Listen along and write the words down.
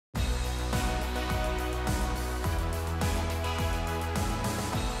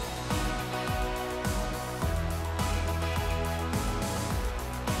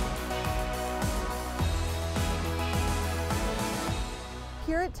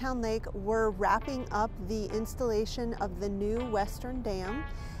Here at Town Lake, we're wrapping up the installation of the new Western Dam.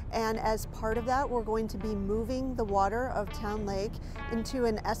 And as part of that, we're going to be moving the water of Town Lake into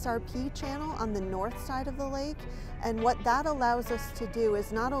an SRP channel on the north side of the lake. And what that allows us to do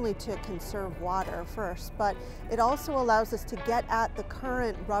is not only to conserve water first, but it also allows us to get at the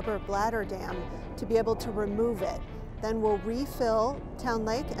current rubber bladder dam to be able to remove it. Then we'll refill Town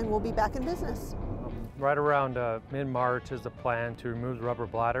Lake and we'll be back in business. Right around mid-March is the plan to remove the rubber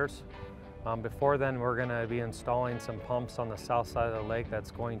bladders. Before then, we're going to be installing some pumps on the south side of the lake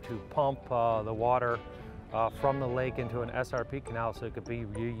that's going to pump the water from the lake into an SRP canal so it could be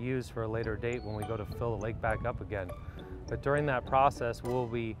reused for a later date when we go to fill the lake back up again. But during that process, we'll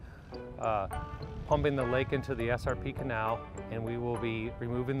be pumping the lake into the SRP canal, and we will be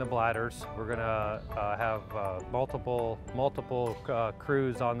removing the bladders. We're going to have multiple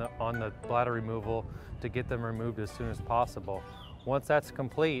crews on the bladder removal to get them removed as soon as possible. Once that's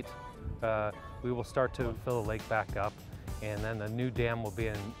complete, we will start to fill the lake back up, and then the new dam will be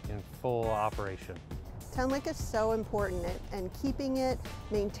in full operation. Town Lake is so important, and keeping it,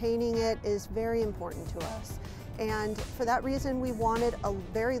 maintaining it is very important to us. And for that reason, we wanted a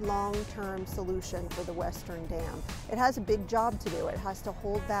very long-term solution for the Western Dam. It has a big job to do. It has to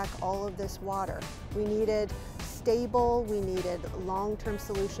hold back all of this water. We needed stable, we needed long-term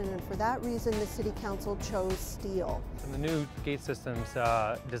solution, and for that reason, the City Council chose steel. And the new gate system's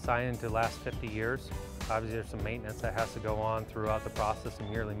designed to last 50 years. Obviously, there's some maintenance that has to go on throughout the process,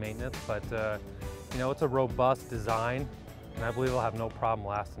 some yearly maintenance, but you know, it's a robust design, and I believe it'll have no problem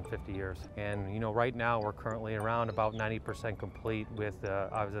lasting 50 years. And you know, right now we're currently around about 90% complete with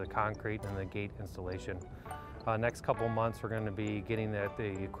obviously the concrete and the gate installation. Next couple of months we're going to be getting the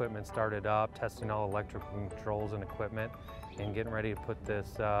equipment started up, testing all electrical controls and equipment, and getting ready to put this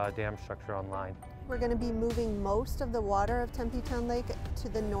dam structure online. We're going to be moving most of the water of Tempe Town Lake to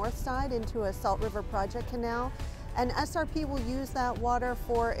the north side into a Salt River Project canal. And SRP will use that water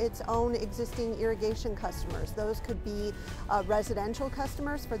for its own existing irrigation customers. Those could be residential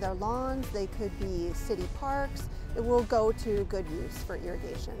customers for their lawns, they could be city parks. It will go to good use for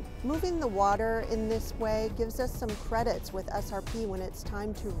irrigation. Moving the water in this way gives us some credits with SRP when it's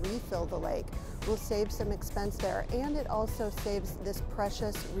time to refill the lake. We'll save some expense there, and it also saves this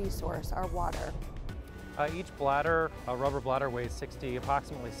precious resource, our water. Each bladder, a rubber bladder, weighs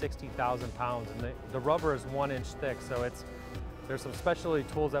approximately 60,000 pounds, and the rubber is 1 inch thick, so there's some specialty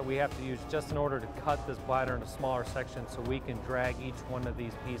tools that we have to use just in order to cut this bladder into smaller sections so we can drag each one of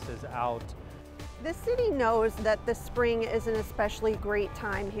these pieces out. The city knows that the spring is an especially great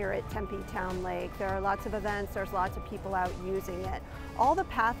time here at Tempe Town Lake. There are lots of events, there's lots of people out using it. All the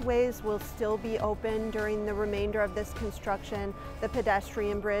pathways will still be open during the remainder of this construction. The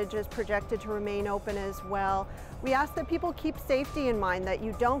pedestrian bridge is projected to remain open as well. We ask that people keep safety in mind, that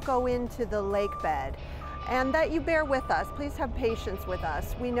you don't go into the lake bed, and that you bear with us. Please have patience with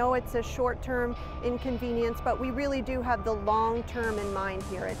us. We know it's a short-term inconvenience, but we really do have the long term in mind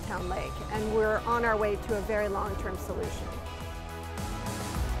here at Town Lake, and we're on our way to a very long-term solution.